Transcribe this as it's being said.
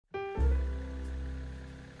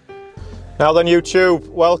Now then YouTube,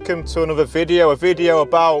 welcome to another video, a video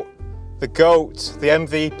about the GOAT, the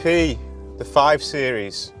MVP, the 5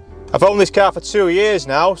 Series. I've owned this car for 2 years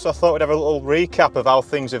now, so I thought we'd have a little recap of how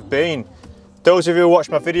things have been. Those of you who watch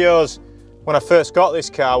my videos when I first got this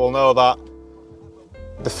car will know that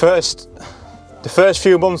the first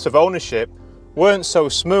few months of ownership weren't so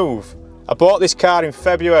smooth. I bought this car in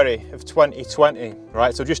February of 2020,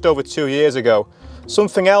 right, so just over 2 years ago.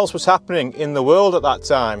 Something else was happening in the world at that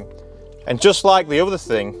time. And just like the other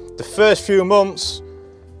thing, the first few months,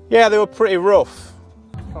 yeah, they were pretty rough.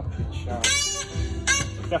 Fucking shit.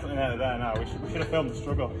 It's definitely nearly there now. We should have filmed the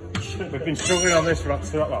struggle. We've been struggling on this for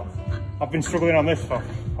I've been struggling on this for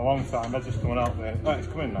a long time. That's just coming out there. Oh, it's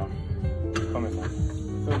coming now. It's coming now.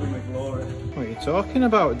 Filming the glory. What are you talking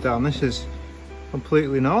about, Dan? This is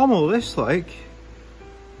completely normal, this, like.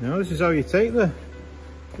 You know, this is how you take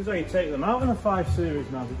them out in a 5 Series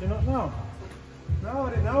now. Did you not know? No, I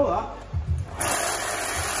didn't know that.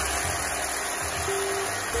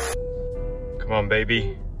 Come on,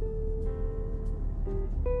 baby.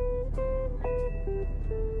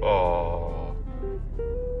 Oh.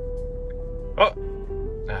 Oh.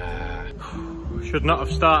 Should not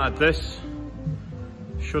have started this.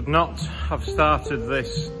 Should not have started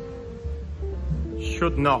this.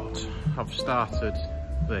 Should not have started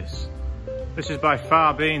this. This is by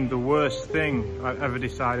far been the worst thing I've ever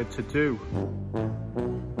decided to do.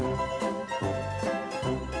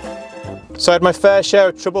 So I had my fair share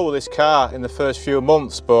of trouble with this car in the first few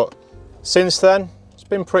months, but since then, it's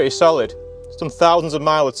been pretty solid. It's done thousands of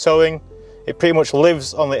miles of towing. It pretty much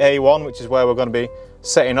lives on the A1, which is where we're going to be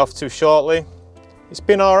setting off to shortly. It's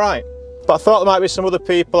been all right. But I thought there might be some other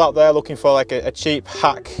people out there looking for like a cheap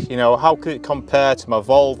hack. You know, how could it compare to my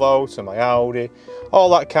Volvo, to my Audi, all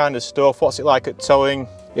that kind of stuff. What's it like at towing?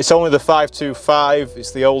 It's only the 525,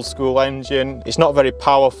 it's the old school engine. It's not very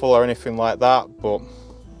powerful or anything like that, but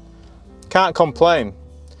can't complain.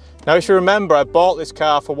 Now, if you remember, I bought this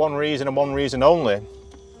car for one reason and one reason only.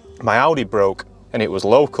 My Audi broke and it was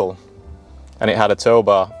local and it had a tow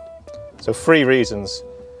bar. So 3 reasons.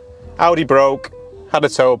 Audi broke, had a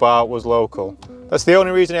tow bar, was local. That's the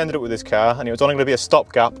only reason I ended up with this car, and it was only going to be a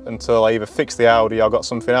stopgap until I either fixed the Audi or got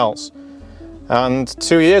something else. And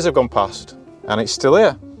 2 years have gone past and it's still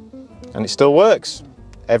here and it still works.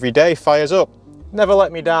 Every day fires up, never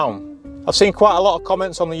let me down. I've seen quite a lot of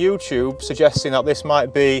comments on the YouTube suggesting that this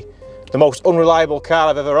might be the most unreliable car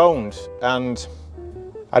I've ever owned, and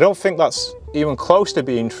I don't think that's even close to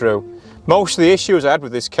being true. Most of the issues I had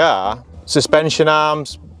with this car, suspension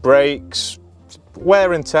arms, brakes,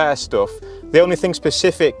 wear and tear stuff, the only thing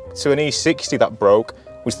specific to an E60 that broke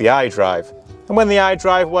was the iDrive. And when the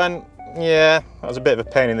iDrive went, yeah, that was a bit of a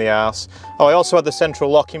pain in the arse. Oh, I also had the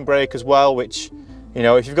central locking brake as well, which, you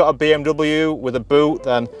know, if you've got a BMW with a boot,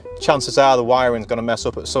 then chances are the wiring's going to mess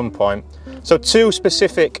up at some point. So 2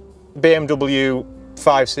 specific BMW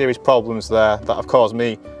 5 Series problems there that have caused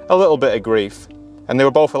me a little bit of grief. And they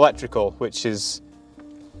were both electrical, which is,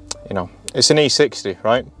 you know, it's an E60,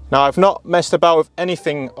 right? Now, I've not messed about with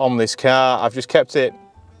anything on this car. I've just kept it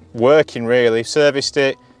working, really. Serviced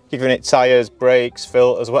it, given it tyres, brakes,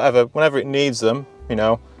 filters, whatever, whenever it needs them, you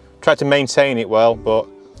know. Tried to maintain it well, but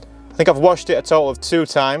I think I've washed it a total of 2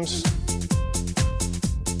 times.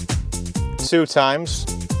 2 times.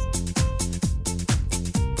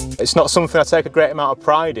 It's not something I take a great amount of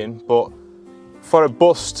pride in, but for a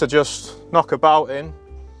bus to just knock about in,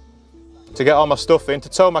 to get all my stuff in, to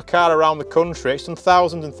tow my car around the country, it's done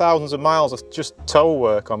thousands and thousands of miles of just tow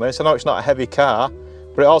work on this. I know it's not a heavy car,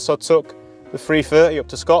 but it also took the 330 up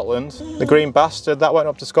to Scotland. The green bastard, that went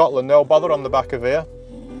up to Scotland, no bother on the back of here.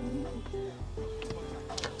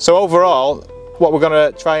 So overall, what we're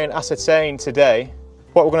going to try and ascertain today,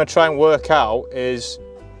 what we're going to try and work out is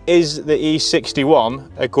the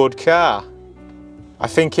E61 a good car? I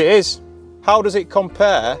think it is. How does it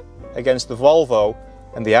compare against the Volvo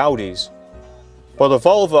and the Audis? Well, the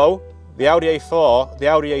Volvo, the Audi A4, the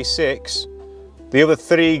Audi A6, the other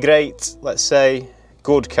 3 great, let's say,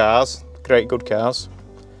 good cars, great good cars,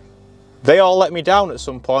 they all let me down at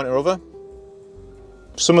some point or other.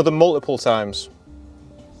 Some of them multiple times.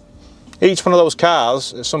 Each one of those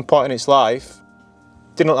cars, at some point in its life,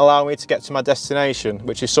 didn't allow me to get to my destination,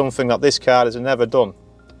 which is something that this car has never done.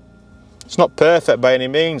 It's not perfect by any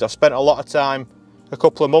means. I've spent a lot of time, a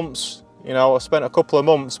couple of months, you know, I spent a couple of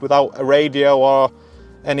months without a radio or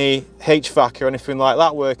any HVAC or anything like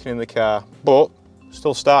that working in the car, but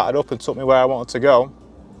still started up and took me where I wanted to go.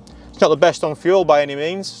 It's not the best on fuel by any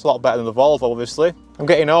means. It's a lot better than the Volvo, obviously. I'm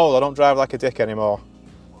getting old, I don't drive like a dick anymore.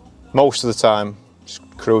 Most of the time, just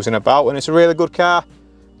cruising about, and it's a really good car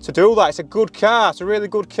to do that. It's a good car, it's a really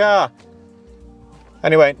good car.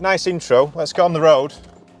 Anyway, nice intro, let's get on the road.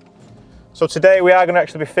 So today we are going to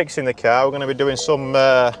actually be fixing the car. We're going to be doing some,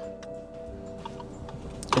 they're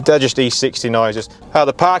just E60 noises.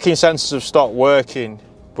 The parking sensors have stopped working,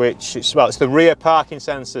 which it's the rear parking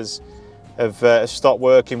sensors have stopped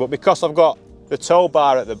working, but because I've got the tow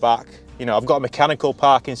bar at the back, you know, I've got a mechanical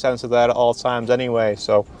parking sensor there at all times anyway,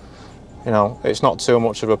 so, you know, it's not too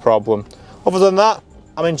much of a problem. Other than that,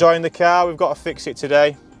 I'm enjoying the car. We've got to fix it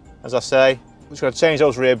today, as I say. We're just going to change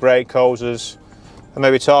those rear brake hoses and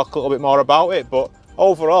maybe talk a little bit more about it, but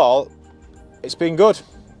overall, it's been good.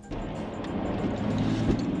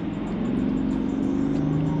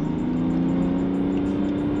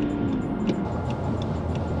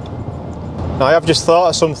 Now I have just thought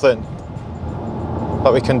of something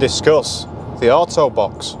that we can discuss, the auto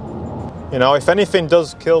box. You know, if anything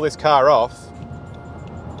does kill this car off,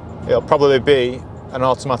 it'll probably be an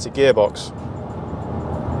automatic gearbox.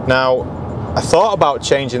 Now, I thought about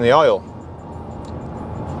changing the oil,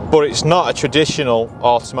 but it's not a traditional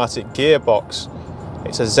automatic gearbox.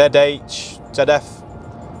 It's a ZF,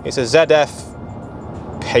 it's a ZF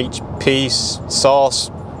HP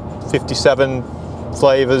Source 57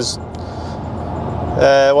 flavors.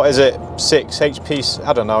 What is it? 6 HP,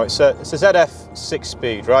 I don't know, it's a ZF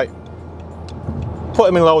 6-speed, right? Put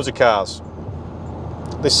them in loads of cars.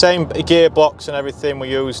 The same gear blocks and everything were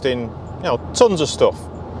used in, you know, tons of stuff.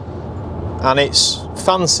 And it's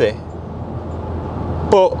fancy.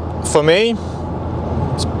 But for me,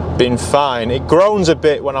 it's been fine. It groans a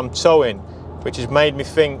bit when I'm towing, which has made me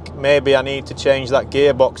think maybe I need to change that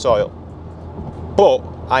gearbox oil. But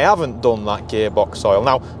I haven't done that gearbox oil.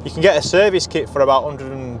 Now, you can get a service kit for about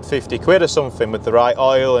 150 quid or something with the right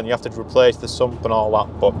oil, and you have to replace the sump and all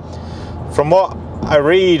that. But from what I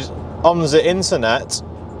read on the internet,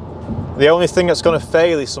 the only thing that's going to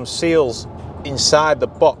fail is some seals inside the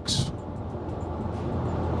box.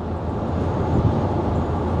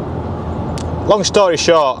 Long story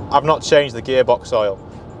short, I've not changed the gearbox oil.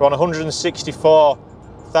 We're on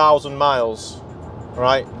 164,000 miles,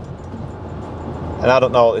 right? And I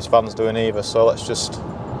don't know what this van's doing either, so let's just,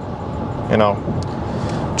 you know.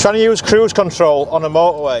 Trying to use cruise control on a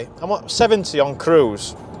motorway. I'm at 70 on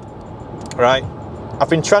cruise, right? I've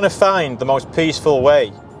been trying to find the most peaceful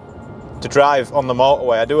way to drive on the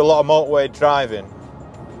motorway. I do a lot of motorway driving.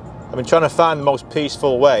 I've been trying to find the most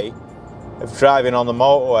peaceful way of driving on the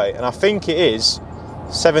motorway, and I think it is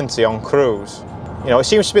 70 on cruise. You know, it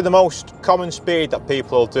seems to be the most common speed that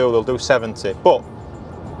people will do. They'll do 70, but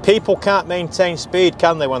people can't maintain speed,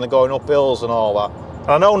 can they, when they're going up hills and all that? And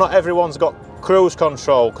I know not everyone's got cruise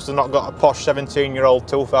control because they've not got a posh 17-year-old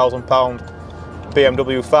 £2,000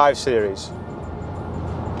 BMW 5 Series.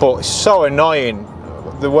 But it's so annoying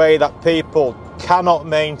the way that people cannot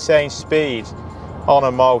maintain speed on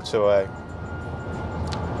a motorway.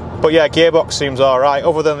 But yeah, gearbox seems alright,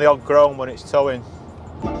 other than the odd groan when it's towing.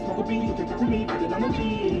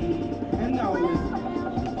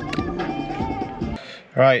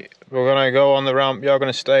 Right, we're going to go on the ramp. You're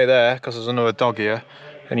going to stay there because there's another dog here,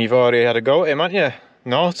 and you've already had a go at him, haven't you?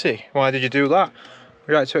 Naughty. Why did you do that?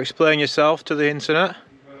 Would you like to explain yourself to the internet?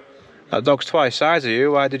 That dog's twice the size of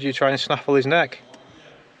you. Why did you try and snaffle his neck?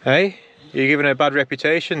 Hey? You're giving a bad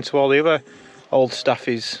reputation to all the other old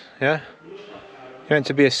staffies, yeah? You're meant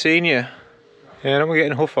to be a senior. Yeah, don't be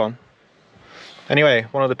getting huff on. Anyway,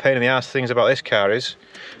 one of the pain in the ass things about this car is,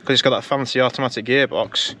 because it's got that fancy automatic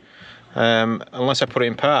gearbox, unless I put it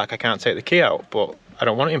in park, I can't take the key out, but I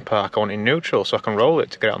don't want it in park, I want it in neutral so I can roll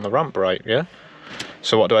it to get it on the ramp right, yeah?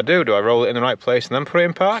 So what do? Do I roll it in the right place and then put it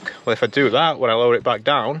in park? Well, if I do that, when I lower it back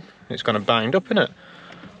down, it's going to bind up in it,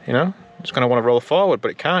 you know? It's going to want to roll forward,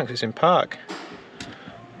 but it can't because it's in park.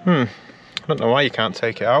 I don't know why you can't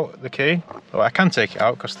take it out, the key. Well, I can take it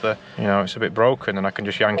out because you know, it's a bit broken and I can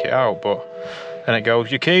just yank it out, but then it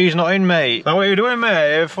goes, your key's not in, mate. Is that what you're doing,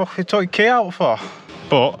 mate? What the fuck you took your key out for?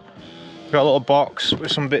 But we've got a little box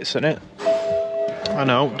with some bits in it. I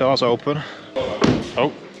know, door's open.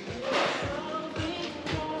 Oh.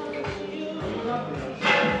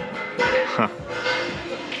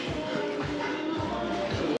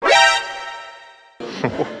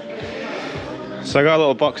 So I got a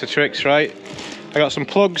little box of tricks, right? I got some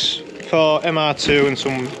plugs for MR2 and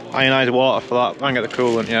some ionized water for that. I ain't got the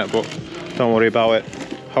coolant yet, but don't worry about it.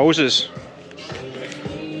 Hoses.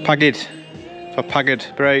 Pagged. For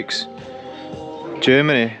pagged brakes.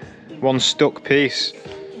 Germany. One stuck piece.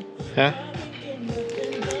 Yeah?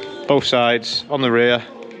 Both sides, on the rear.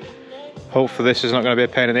 Hopefully this is not going to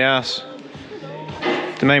be a pain in the ass.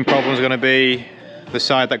 The main problem is going to be the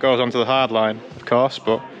side that goes onto the hard line, of course,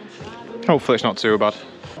 but hopefully it's not too bad.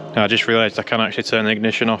 Now I just realised I can't actually turn the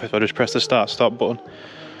ignition off if I just press the start-stop button.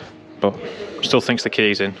 But still thinks the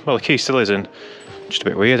key's in. Well, the key still is in. Just a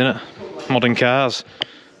bit weird, isn't it? Modern cars.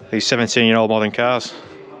 These 17-year-old modern cars.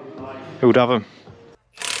 Who'd have them?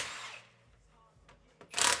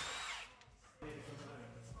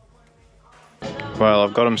 Well,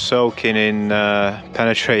 I've got them soaking in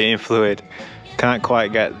penetrating fluid. Can't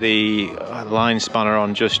quite get the line spanner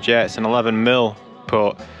on just yet. It's an 11mm,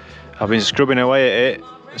 but I've been scrubbing away at it.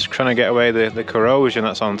 It's trying to get away the corrosion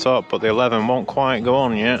that's on top, but the 11 won't quite go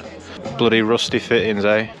on yet. Bloody rusty fittings,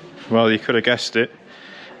 eh? Well, you could have guessed it.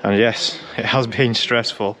 And yes, it has been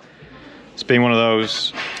stressful. It's been one of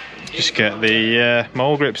those just get the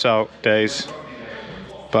mole grips out days.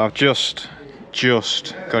 But I've just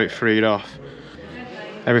got it freed off.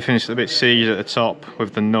 Everything's a bit seized at the top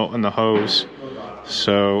with the nut and the hose.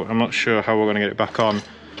 So I'm not sure how we're going to get it back on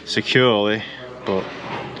securely, but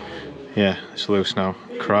yeah, it's loose now.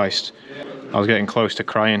 Christ. I was getting close to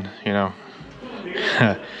crying, you know.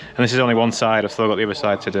 And this is only one side, I've still got the other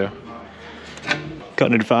side to do.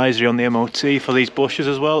 Got an advisory on the MOT for these bushes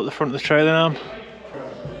as well at the front of the trailer arm.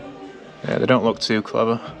 Yeah, they don't look too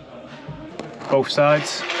clever. Both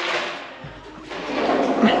sides.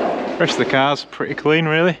 The rest of the car's pretty clean,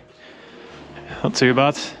 really. Not too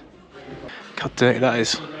bad. God dirty that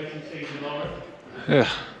is. Ugh.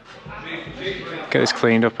 Get this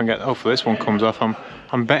cleaned up and hopefully this one comes off.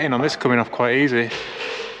 I'm betting on this coming off quite easy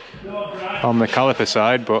on the caliper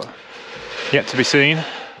side, but yet to be seen.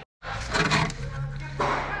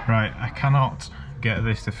 Right, I cannot get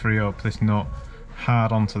this to free up, this nut,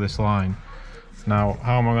 hard onto this line. Now,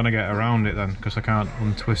 how am I going to get around it then? Because I can't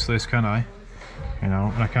untwist this, can I? You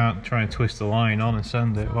know, and I can't try and twist the line on and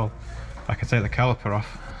send it. Well, I can take the caliper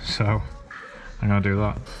off, so I'm going to do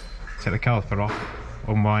that. Take the caliper off,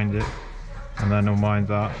 unwind it, and then unwind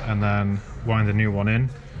that, and then wind the new one in,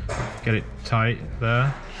 get it tight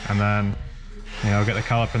there, and then, you know, get the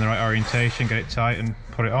caliper in the right orientation, get it tight and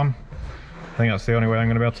put it on. I think that's the only way I'm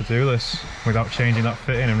going to be able to do this without changing that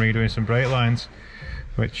fitting and redoing some brake lines,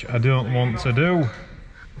 which I don't want to do.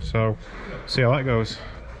 So, see how that goes.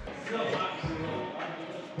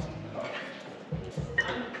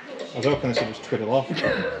 I was hoping this would just twiddle off.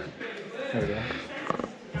 There we go.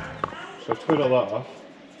 So twiddle that off.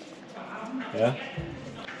 Yeah.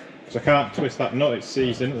 Because I can't twist that nut, it's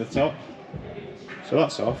seized in at the top. So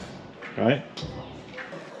that's off, right?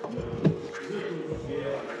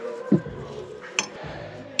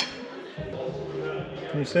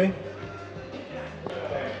 Can you see?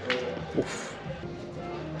 Oof.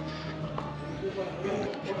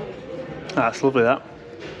 That's lovely, that.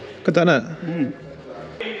 Good, isn't it? Mm.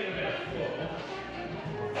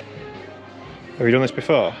 Have you done this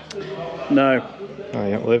before? No. Oh,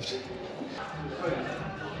 you haven't lived.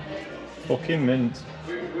 Fucking mint.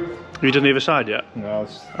 Have you done the other side yet? No,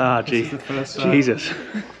 this is the first side. Jesus.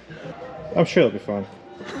 I'm sure it'll be fine.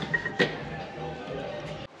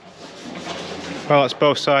 Well, that's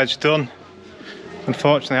both sides done.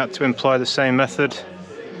 Unfortunately, I had to employ the same method.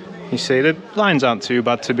 You see, the lines aren't too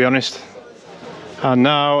bad, to be honest. And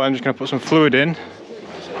now I'm just going to put some fluid in,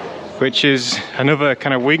 which is another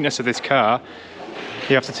kind of weakness of this car.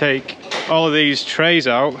 You have to take all of these trays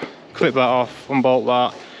out, clip that off, unbolt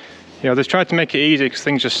that. You know, they've tried to make it easy because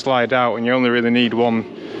things just slide out and you only really need one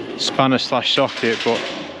spanner slash socket, but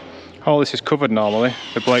all this is covered normally,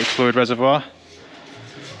 the brake fluid reservoir.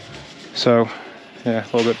 So, yeah, a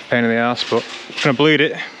little bit of a pain in the arse, but I'm going to bleed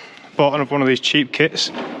it. Bought another one of these cheap kits.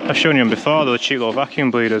 I've shown you them before, they're the cheap little vacuum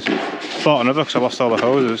bleeders. Bought another because I lost all the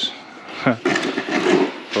hoses.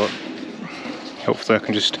 But hopefully I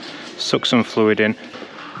can just suck some fluid in.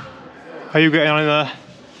 Are you getting on in there?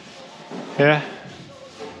 Yeah?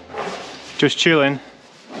 Just chilling?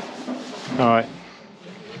 Alright.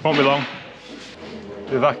 Won't be long.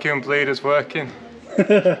 The vacuum bleeder's working.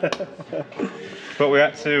 But we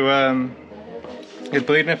had to, his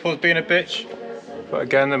bleed nipple's being a bitch. But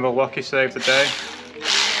again, the Milwaukee saved the day.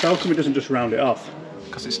 How come it doesn't just round it off?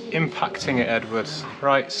 Because it's impacting it, Edwards.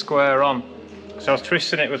 Right, square on. So I was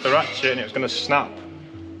twisting it with the ratchet and it was going to snap.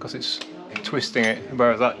 Because it's twisting it,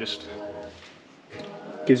 whereas that just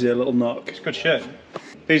gives it a little knock. It's good shit.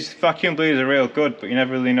 These vacuum bleeders are real good, but you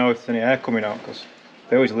never really know if there's any air coming out because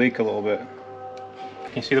they always leak a little bit.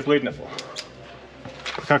 Can you see the bleed nipple?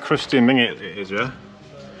 Look how crusty and mingy it is, yeah?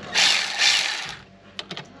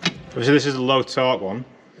 Obviously this is the low torque one.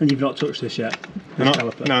 And you've not touched this yet?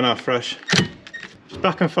 No, fresh. Just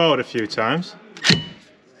back and forward a few times.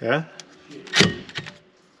 Yeah.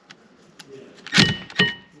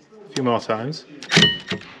 A few more times.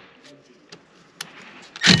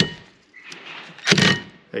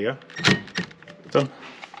 There you go. Done.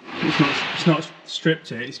 It's not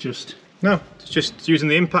stripped it, it's just... No, it's just using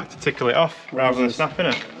the impact to tickle it off rather than snapping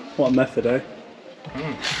it. What a method, eh?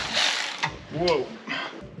 Whoa.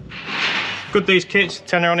 Good these kits,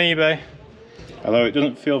 £10 on eBay. Although it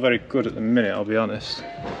doesn't feel very good at the minute, I'll be honest.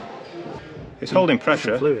 It's holding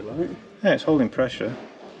pressure. Fluid, right? Yeah, it's holding pressure.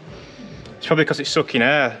 It's probably because it's sucking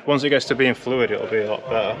air. Once it gets to being fluid, it'll be a lot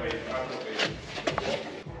better.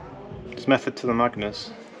 It's method to the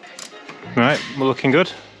madness. Right, we're looking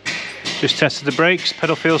good. Just tested the brakes,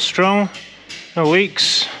 pedal feels strong, no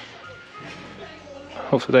leaks.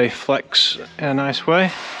 Hopefully they flex in a nice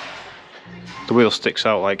way. The wheel sticks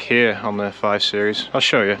out like here on the 5 Series. I'll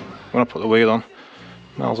show you when I put the wheel on,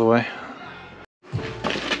 miles away.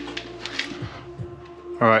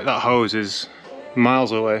 Alright, that hose is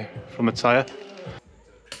miles away from the tyre.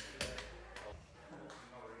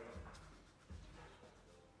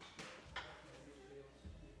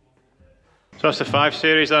 So that's the 5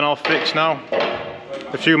 Series then all fixed now.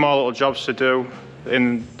 A few more little jobs to do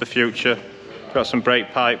in the future. Got some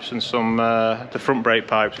brake pipes and some, the front brake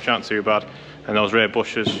pipes, which aren't too bad. And those rear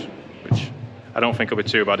bushes, which I don't think will be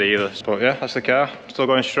too bad either. But yeah, that's the car, still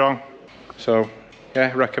going strong. So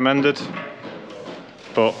yeah, recommended.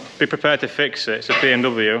 But be prepared to fix it, it's a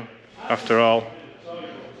BMW after all.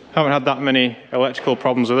 Haven't had that many electrical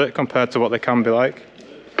problems with it compared to what they can be like.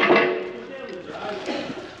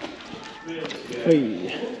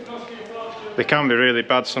 Hey. They can be really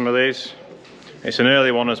bad, some of these. It's an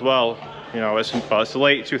early one as well. You know, it's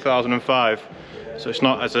late 2005, so it's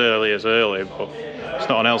not as early, but it's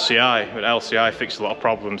not an LCI. But LCI fixed a lot of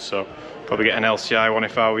problems, so probably get an LCI one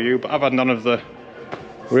if I were you. But I've had none of the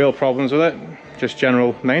real problems with it, just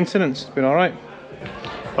general maintenance. It's been all right.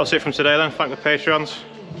 That's it from today then. Thank the Patreons.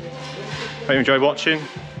 Hope you enjoyed watching.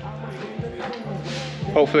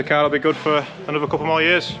 Hopefully the car will be good for another couple more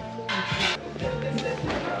years.